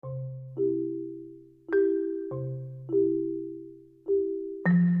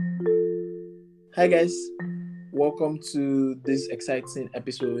Hi guys, welcome to this exciting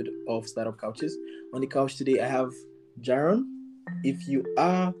episode of Startup Couches. On the couch today, I have Jaron. If you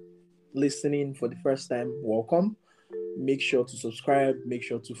are listening for the first time, welcome. Make sure to subscribe. Make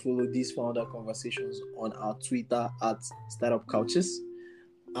sure to follow these founder conversations on our Twitter at Startup Couches,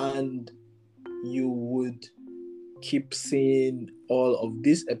 and you would keep seeing all of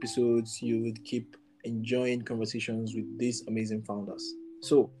these episodes. You would keep enjoying conversations with these amazing founders.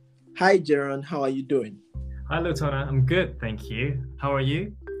 So, hi Jaron, how are you doing? Hi, Lutana. I'm good, thank you. How are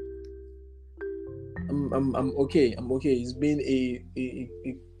you? I'm okay. I'm okay. It's been a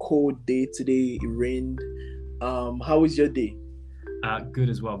cold day today. It rained. How is your day? Good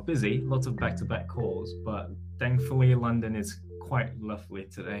as well. Busy, lots of back-to-back calls, but thankfully London is quite lovely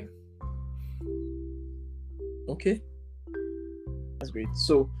today. Okay, that's great.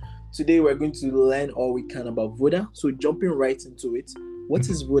 So today we're going to learn all we can about Voda. So jumping right into it, what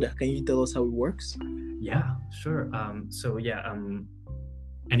is Voda? Can you tell us how it works? Yeah, sure.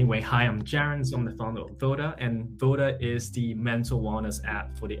 Anyway, hi, I'm Jaron. So I'm the founder of Voda, and Voda is the mental wellness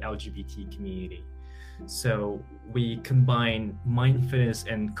app for the LGBT community. So we combine mindfulness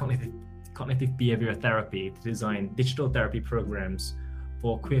and cognitive behavioral therapy to design digital therapy programs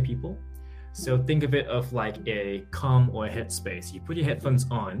for queer people. So think of it of like a Calm or a Headspace. You put your headphones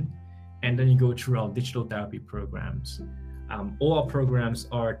on, and then you go through our digital therapy programs. All our programs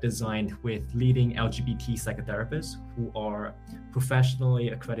are designed with leading LGBT psychotherapists who are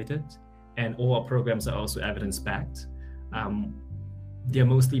professionally accredited, and all our programs are also evidence-backed. They're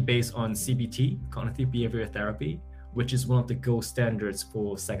mostly based on CBT, cognitive behavioral therapy, which is one of the gold standards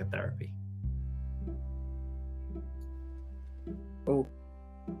for psychotherapy. Oh,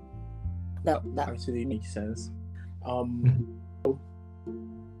 that actually makes sense.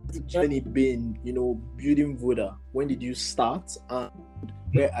 The journey been, building Voda? When did you start, and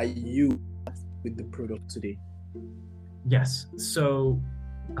where are you with the product today? Yes, so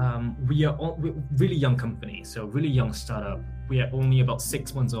we're really young company, so really young startup. We are only about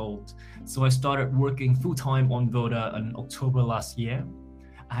 6 months old. So I started working full-time on Voda in October last year.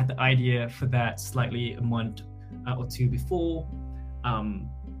 I had the idea for that slightly a month or two before. I'm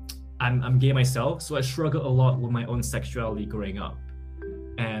gay myself, so I struggled a lot with my own sexuality growing up.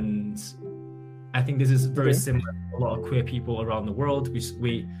 And I think this is very similar to a lot of queer people around the world.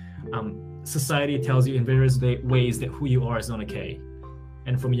 Society tells you in various ways that who you are is not okay.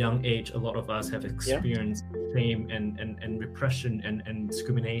 And from a young age, a lot of us have experienced shame and repression and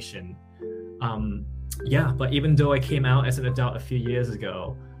discrimination. But even though I came out as an adult a few years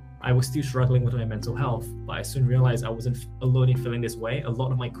ago, I was still struggling with my mental health. But I soon realized I wasn't alone in feeling this way. A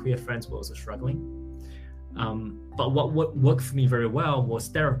lot of my queer friends were also struggling. But what worked for me very well was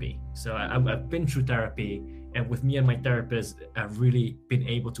therapy. So I've been through therapy, and with me and my therapist, I've really been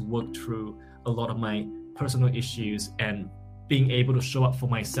able to work through a lot of my personal issues and being able to show up for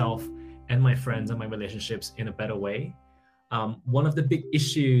myself and my friends and my relationships in a better way. One of the big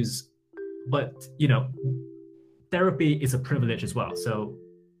issues, but therapy is a privilege as well. So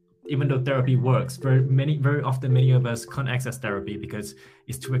even though therapy works, very often many of us can't access therapy because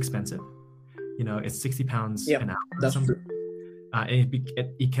it's too expensive. It's £60 an hour. That's true.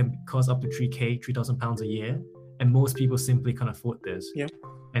 It can cost up to £3,000 a year, and most people simply can't afford this. Yeah.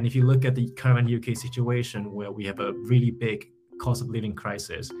 And if you look at the current UK situation, where we have a really big cost of living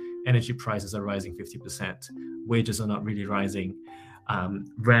crisis, energy prices are rising 50%, wages are not really rising,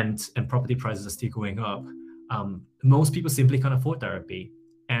 rent and property prices are still going up. Most people simply can't afford therapy,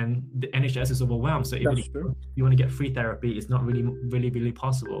 and the NHS is overwhelmed. So even if you want to get free therapy, it's not really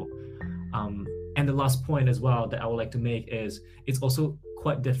possible. And the last point as well that I would like to make is it's also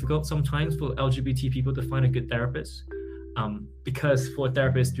quite difficult sometimes for LGBT people to find a good therapist, because for a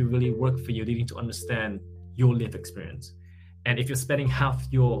therapist to really work for you, they need to understand your lived experience. And if you're spending half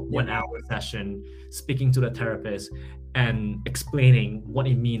your 1 hour session speaking to the therapist and explaining what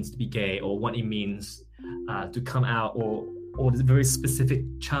it means to be gay, or what it means to come out, or the very specific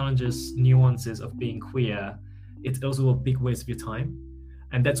challenges, nuances of being queer, it's also a big waste of your time.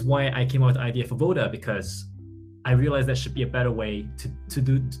 And that's why I came out with the idea for Voda, because I realized that should be a better way to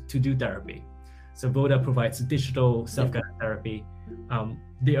do therapy. So Voda provides digital self-guided therapy.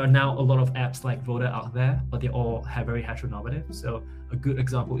 There are now a lot of apps like Voda out there, but they all have very heteronormative. So a good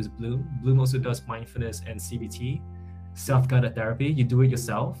example is Bloom. Bloom also does mindfulness and CBT, self-guided therapy. You do it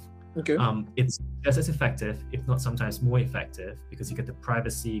yourself. Okay. It's just as effective, if not sometimes more effective, because you get the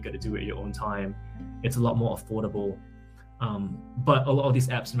privacy, you get to do it at your own time. It's a lot more affordable. But a lot of these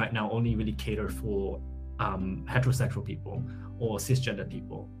apps right now only really cater for heterosexual people or cisgender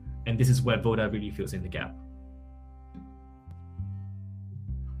people. And this is where Voda really fills in the gap.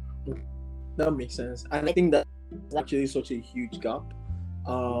 That makes sense. And I think that's actually such a huge gap.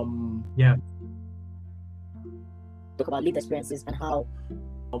 Yeah. Talk about lived experiences and how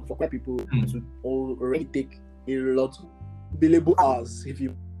for queer people to already take a lot billable hours, if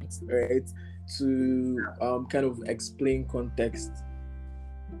you right, to kind of explain context.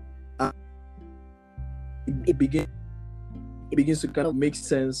 It begins to kind of make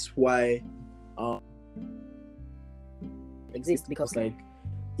sense why exists, because like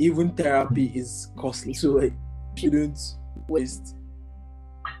even therapy is costly, so like shouldn't waste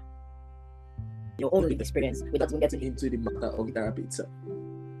your own lived experience without even getting into the matter of therapy itself.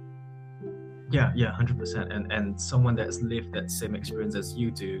 Yeah, 100%. And someone that's lived that same experience as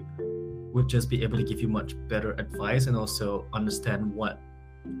you do would just be able to give you much better advice and also understand what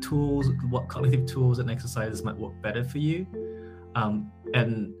cognitive tools and exercises might work better for you.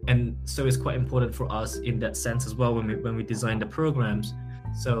 And so it's quite important for us in that sense as well when we design the programs.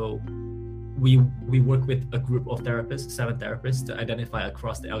 So we work with a group of therapists, 7 therapists, to identify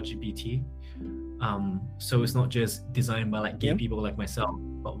across the LGBT. So it's not just designed by like gay people like myself,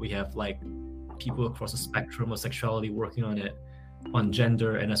 but we have like people across the spectrum of sexuality working on it, on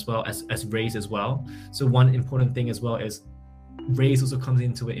gender, and as well as race as well. So one important thing as well is race also comes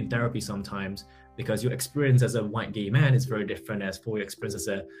into it in therapy sometimes, because your experience as a white gay man is very different as for your experience as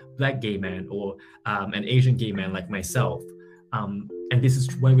a black gay man or an Asian gay man like myself. And this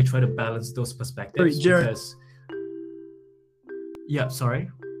is why we try to balance those perspectives. Because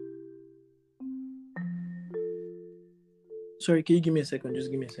Sorry, can you give me a second?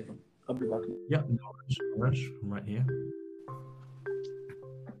 Just give me a second. I'll be back. Yeah, no rush. I'm right here.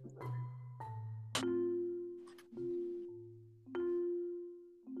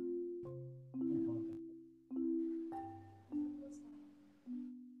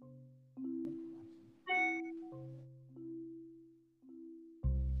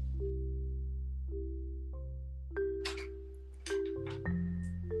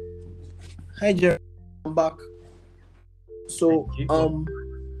 Hi, Jerry. I'm back. So,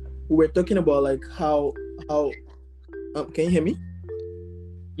 we were talking about like how can you hear me?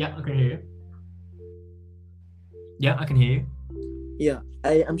 Yeah, I can hear you. Yeah, I can hear you. Yeah,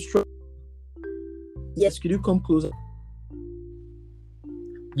 I am sure. Yes, could you come closer?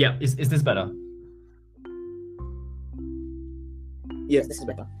 Yeah, is this better? Yes, this is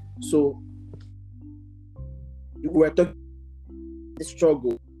better. So, we're talking the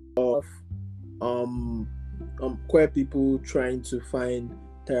struggle of queer people trying to find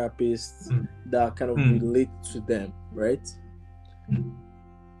therapists that kind of relate to them, right?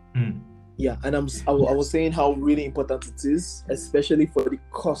 Yeah, and I was saying how really important it is, especially for the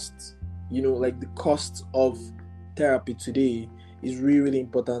cost. You know, like the cost of therapy today is really, really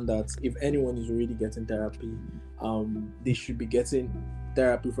important. That if anyone is really getting therapy, they should be getting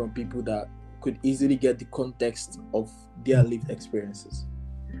therapy from people that could easily get the context of their lived experiences.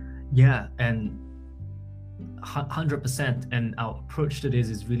 Yeah, and 100%. And our approach to this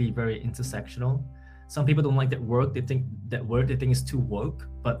is really very intersectional. Some people don't like that word. They think it's too woke.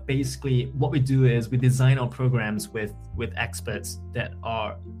 But basically, what we do is we design our programs with experts that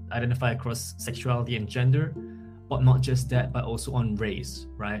are identified across sexuality and gender, but not just that, but also on race,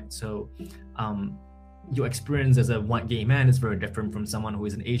 right? So, your experience as a white gay man is very different from someone who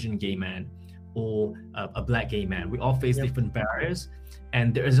is an Asian gay man or a black gay man. We all face different barriers,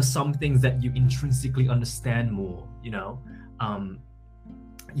 and there are just some things that you intrinsically understand more, you know.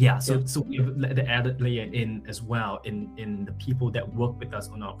 So we've let the added layer in as well in the people that work with us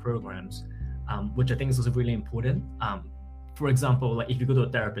on our programs, which I think is also really important. For example, like if you go to a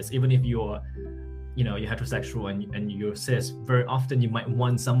therapist, even if you're heterosexual and you're cis, very often you might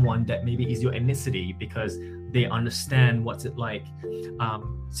want someone that maybe is your ethnicity, because they understand what's it like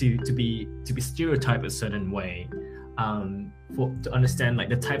to be stereotyped a certain way, to understand like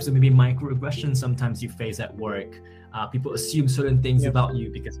the types of maybe microaggressions sometimes you face at work. People assume certain things about you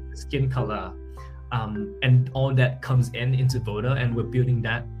because of your skin color, and all that comes into Voda, and we're building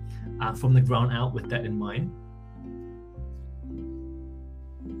that from the ground out with that in mind.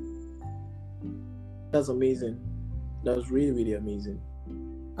 That's amazing. That was really, really amazing.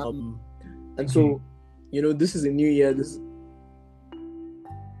 And so, this is a new year.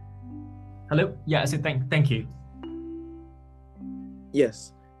 Hello? Yeah, I said thank you.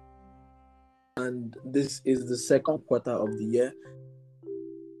 Yes. And this is the second quarter of the year.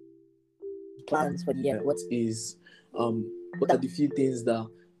 Plans for the year. What are the few things that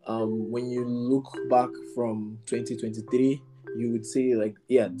when you look back from 2023, you would say like,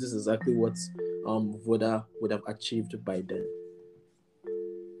 yeah, this is exactly what Voda would have achieved by then?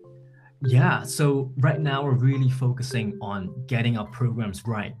 Yeah, so right now we're really focusing on getting our programs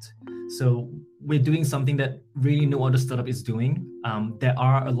right. So we're doing something that really no other startup is doing. There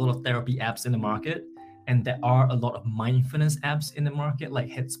are a lot of therapy apps in the market, and there are a lot of mindfulness apps in the market, like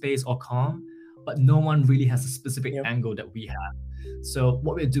Headspace or Calm, but no one really has a specific angle that we have. So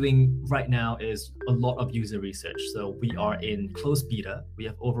what we're doing right now is a lot of user research. So we are in closed beta. We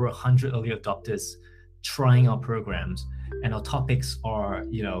have over 100 early adopters trying our programs, and our topics are,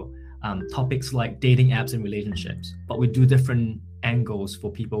 topics like dating apps and relationships. But we do different angles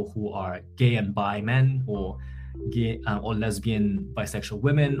for people who are gay and bi men, or gay or lesbian, bisexual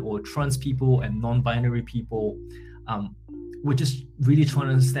women, or trans people and non-binary people. We're just really trying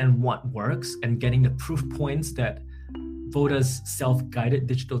to understand what works and getting the proof points that Voda's self-guided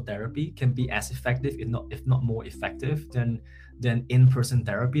digital therapy can be as effective, if not more effective than in-person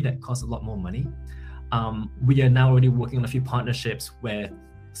therapy that costs a lot more money. We are now already working on a few partnerships with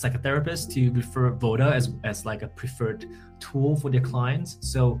psychotherapists to refer Voda as like a preferred tool for their clients.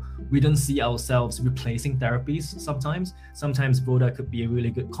 So we don't see ourselves replacing therapies sometimes. Sometimes Voda could be a really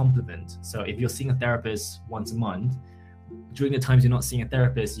good complement. So if you're seeing a therapist once a month, during the times you're not seeing a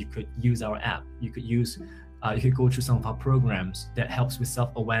therapist, you could use our app. You could go through some of our programs that helps with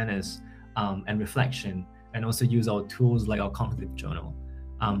self-awareness and reflection, and also use our tools like our cognitive journal.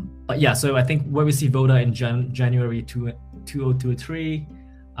 But yeah, so I think where we see Voda in January 2023,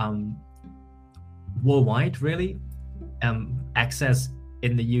 worldwide really, access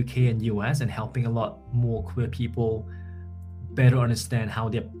in the UK and US, and helping a lot more queer people better understand how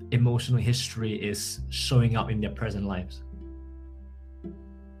their emotional history is showing up in their present lives.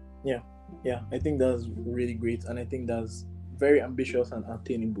 Yeah, I think that's really great, and I think that's very ambitious and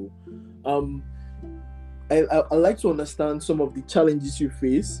attainable. I like to understand some of the challenges you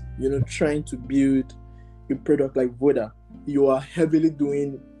face, trying to build a product like Voda. You are heavily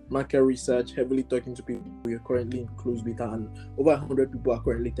doing market research, heavily talking to people. You're currently in closed beta, and over 100 people are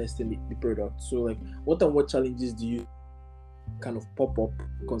currently testing the product. So like, what challenges do you kind of pop up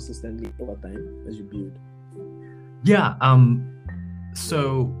consistently over time as you build? Yeah,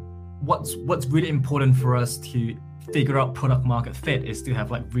 so what's really important for us to figure out product market fit is to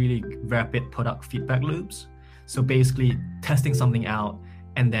have like really rapid product feedback loops. So basically testing something out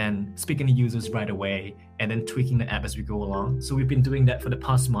and then speaking to users right away, and then tweaking the app as we go along. So we've been doing that for the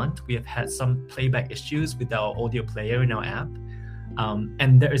past month. We have had some playback issues with our audio player in our app.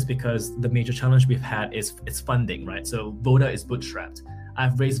 And that is because the major challenge we've had is funding, right? So Voda is bootstrapped.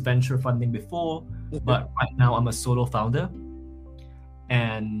 I've raised venture funding before, but right now I'm a solo founder.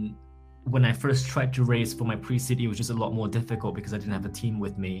 And when I first tried to raise for my pre-seed, it was just a lot more difficult because I didn't have a team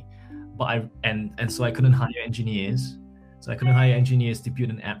with me. But so I couldn't hire engineers. So I couldn't hire engineers to build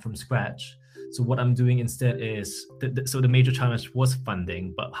an app from scratch. So what I'm doing instead is, so the major challenge was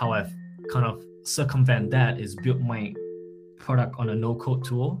funding, but how I've kind of circumvent that is build my product on a no-code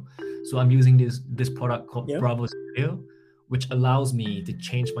tool. So I'm using this product called Bravo Studio, which allows me to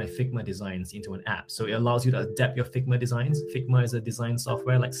change my Figma designs into an app. So it allows you to adapt your Figma designs. Figma is a design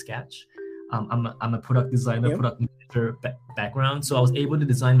software like Sketch. I'm a product designer, product manager background. So I was able to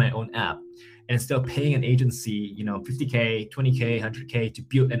design my own app, and instead of paying an agency, $50K, $20K, $100K to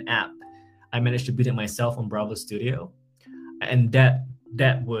build an app, I managed to build it myself on Bravo Studio. And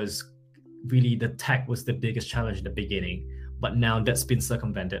that was really, the tech was the biggest challenge in the beginning. But now that's been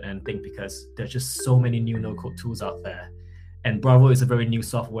circumvented, and I think because there's just so many new no-code tools out there. And Bravo is a very new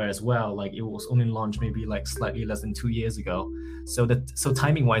software as well. Like, it was only launched maybe like slightly less than 2 years ago. So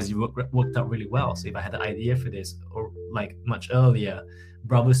timing-wise, it worked out really well. So if I had an idea for this or like much earlier,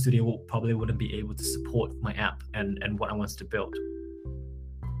 Bravo Studio probably wouldn't be able to support my app and what I wanted to build.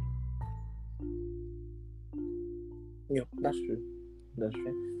 Yeah, that's true.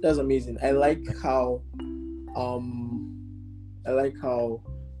 That's amazing. I like how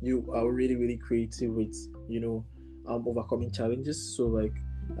you are really, really creative with, overcoming challenges. So like,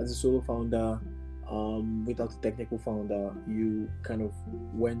 as a solo founder, without a technical founder, you kind of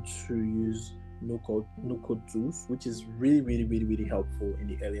went to use no code tools, which is really, really, really, really helpful in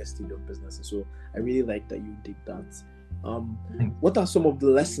the earlier stage of businesses. So I really like that you did that. What are some of the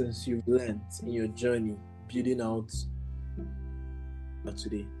lessons you've learned in your journey building out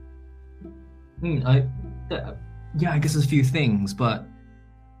today? I guess there's a few things, but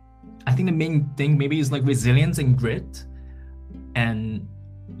I think the main thing maybe is like resilience and grit. And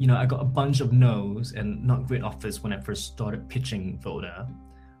I got a bunch of no's and not great offers when I first started pitching Voda.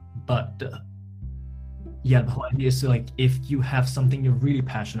 But the whole idea is to, like, if you have something you're really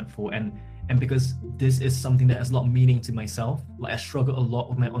passionate for, and because this is something that has a lot of meaning to myself, like I struggled a lot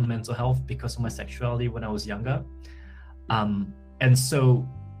with my own mental health because of my sexuality when I was younger. And so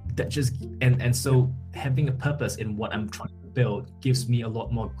that just, and so having a purpose in what I'm trying to build gives me a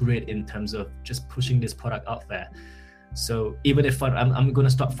lot more grit in terms of just pushing this product out there. So even if I'm going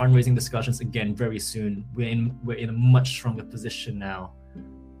to start fundraising discussions again very soon, we're in a much stronger position now.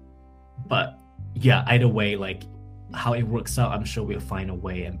 But yeah, either way, like how it works out, I'm sure we'll find a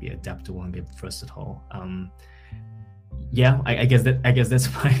way and be adaptable and be versatile. I guess that's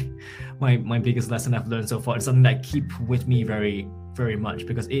my biggest lesson I've learned so far. It's something that I keep with me very, very much,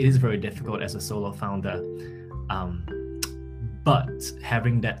 because it is very difficult as a solo founder. But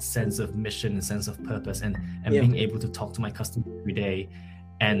having that sense of mission and sense of purpose and being able to talk to my customers every day.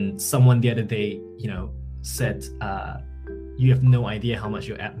 And someone the other day, said, you have no idea how much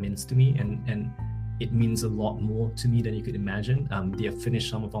your app means to me. And it means a lot more to me than you could imagine. They have finished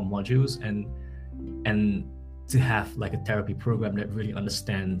some of our modules, and to have like a therapy program that really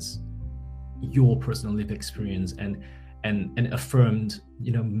understands your personal lived experience and affirmed,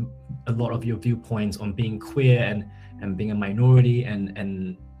 a lot of your viewpoints on being queer and being a minority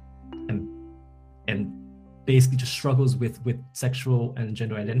and basically just struggles with sexual and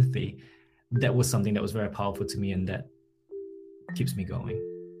gender identity. That was something that was very powerful to me, and that keeps me going.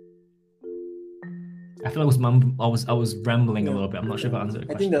 I feel I was rambling a little bit. I'm not sure if I answered the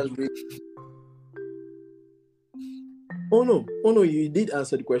question. I think that's really... Oh no, you did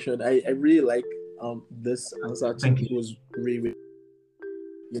answer the question. I really like this answer. I think it was really,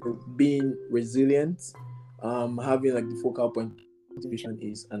 being resilient, having like the focal point motivation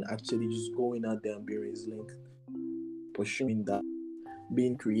is, and actually just going out there and being resilient, pursuing that,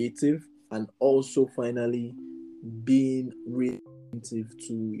 being creative, and also finally being really attentive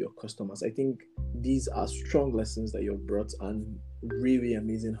to your customers. I think these are strong lessons that you've brought, and really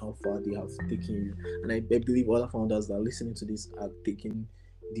amazing how far they have taken you. And I believe other founders that are listening to this are taking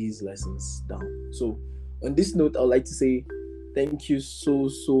these lessons down. So on this note, I'd like to say thank you so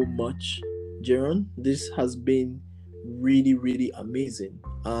much, Jaron. This has been really, really amazing.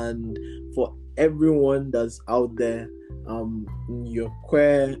 And for everyone that's out there, you're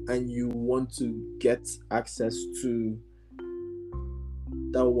queer and you want to get access to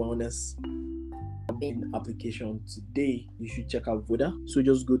that wellness application today, you should check out Voda. So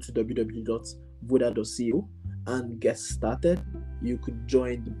just go to www.voda.co and get started. You could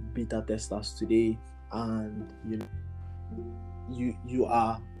join the beta testers today, and you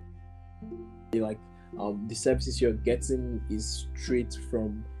are like the services you're getting is straight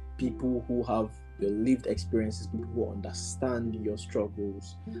from people who have your lived experiences, people who understand your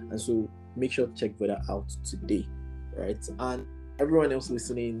struggles. And so make sure to check Voda out today, right? And everyone else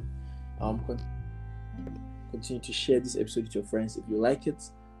listening, continue to share this episode with your friends if you like it.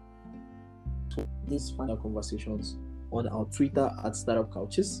 Please find our conversations on our Twitter at Startup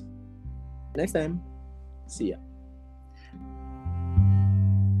Couches. Next time, see ya.